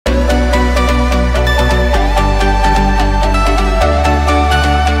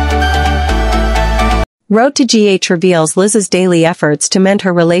Road to GH reveals Liz's daily efforts to mend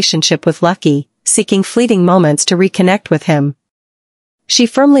her relationship with Lucky, seeking fleeting moments to reconnect with him. She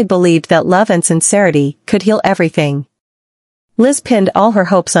firmly believed that love and sincerity could heal everything. Liz pinned all her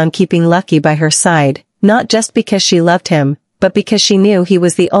hopes on keeping Lucky by her side, not just because she loved him, but because she knew he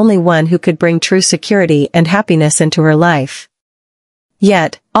was the only one who could bring true security and happiness into her life.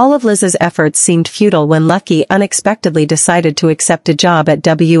 Yet, all of Liz's efforts seemed futile when Lucky unexpectedly decided to accept a job at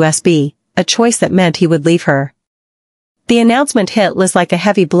WSB, a choice that meant he would leave her. The announcement hit Liz like a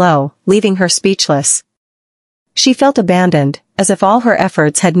heavy blow, leaving her speechless. She felt abandoned, as if all her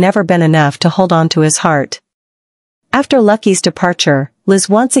efforts had never been enough to hold on to his heart. After Lucky's departure, Liz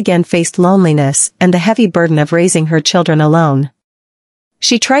once again faced loneliness and the heavy burden of raising her children alone.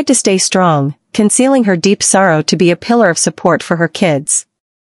 She tried to stay strong, concealing her deep sorrow to be a pillar of support for her kids.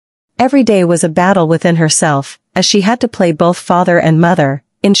 Every day was a battle within herself, as she had to play both father and mother,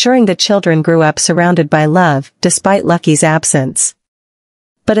 ensuring the children grew up surrounded by love, despite Lucky's absence.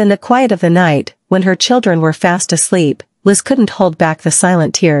 But in the quiet of the night, when her children were fast asleep, Liz couldn't hold back the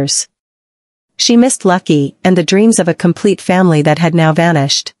silent tears. She missed Lucky and the dreams of a complete family that had now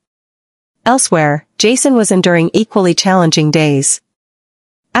vanished. Elsewhere, Jason was enduring equally challenging days.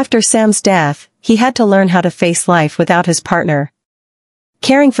 After Sam's death, he had to learn how to face life without his partner.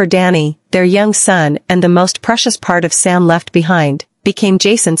 Caring for Danny, their young son and the most precious part of Sam left behind, became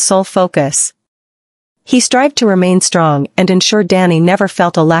Jason's sole focus. He strived to remain strong and ensure Danny never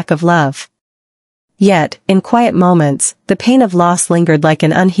felt a lack of love. Yet, in quiet moments, the pain of loss lingered like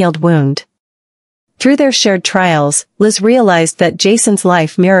an unhealed wound. Through their shared trials, Liz realized that Jason's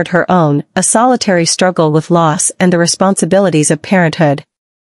life mirrored her own, a solitary struggle with loss and the responsibilities of parenthood.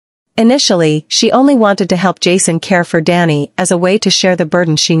 Initially, she only wanted to help Jason care for Danny as a way to share the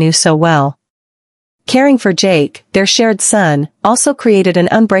burden she knew so well. Caring for Jake, their shared son, also created an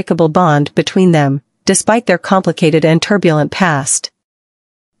unbreakable bond between them, despite their complicated and turbulent past.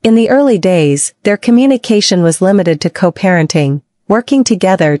 In the early days, their communication was limited to co-parenting, working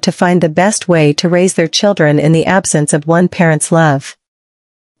together to find the best way to raise their children in the absence of one parent's love.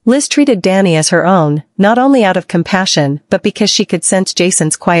 Liz treated Danny as her own, not only out of compassion but because she could sense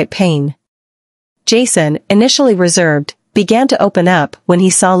Jason's quiet pain. Jason, initially reserved, began to open up when he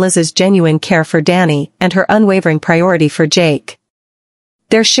saw Liz's genuine care for Danny and her unwavering priority for Jake.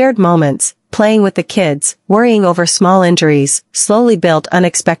 Their shared moments, playing with the kids, worrying over small injuries, slowly built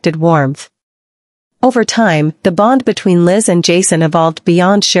unexpected warmth. Over time, the bond between Liz and Jason evolved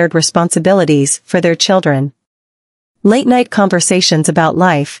beyond shared responsibilities for their children. Late-night conversations about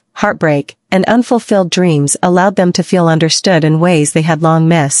life, heartbreak, and unfulfilled dreams allowed them to feel understood in ways they had long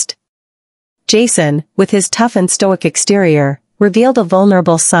missed. Jason, with his tough and stoic exterior, revealed a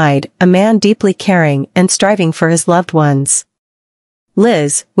vulnerable side, a man deeply caring and striving for his loved ones.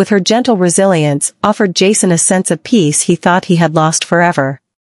 Liz, with her gentle resilience, offered Jason a sense of peace he thought he had lost forever.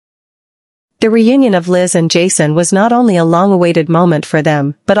 The reunion of Liz and Jason was not only a long-awaited moment for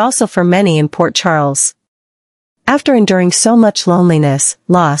them, but also for many in Port Charles. After enduring so much loneliness,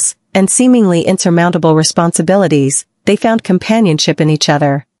 loss, and seemingly insurmountable responsibilities, they found companionship in each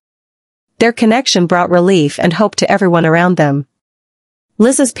other. Their connection brought relief and hope to everyone around them.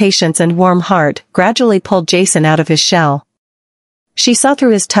 Liz's patience and warm heart gradually pulled Jason out of his shell. She saw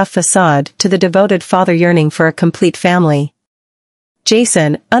through his tough facade to the devoted father yearning for a complete family.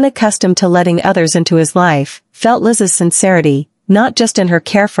 Jason, unaccustomed to letting others into his life, felt Liz's sincerity, not just in her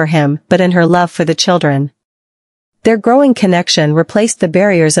care for him but in her love for the children. Their growing connection replaced the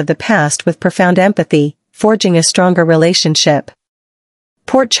barriers of the past with profound empathy, forging a stronger relationship.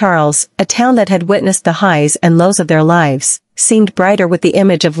 Port Charles, a town that had witnessed the highs and lows of their lives, seemed brighter with the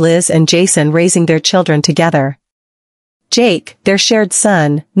image of Liz and Jason raising their children together. Jake, their shared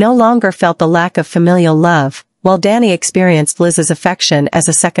son, no longer felt the lack of familial love, while Danny experienced Liz's affection as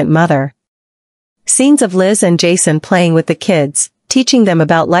a second mother. Scenes of Liz and Jason playing with the kids, teaching them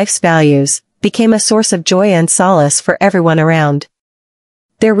about life's values, became a source of joy and solace for everyone around.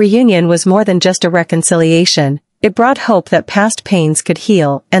 Their reunion was more than just a reconciliation, it brought hope that past pains could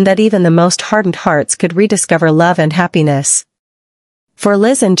heal and that even the most hardened hearts could rediscover love and happiness. For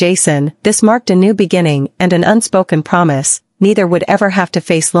Liz and Jason, this marked a new beginning and an unspoken promise, neither would ever have to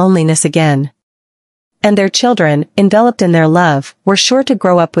face loneliness again. And their children, enveloped in their love, were sure to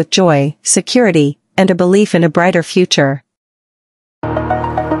grow up with joy, security, and a belief in a brighter future.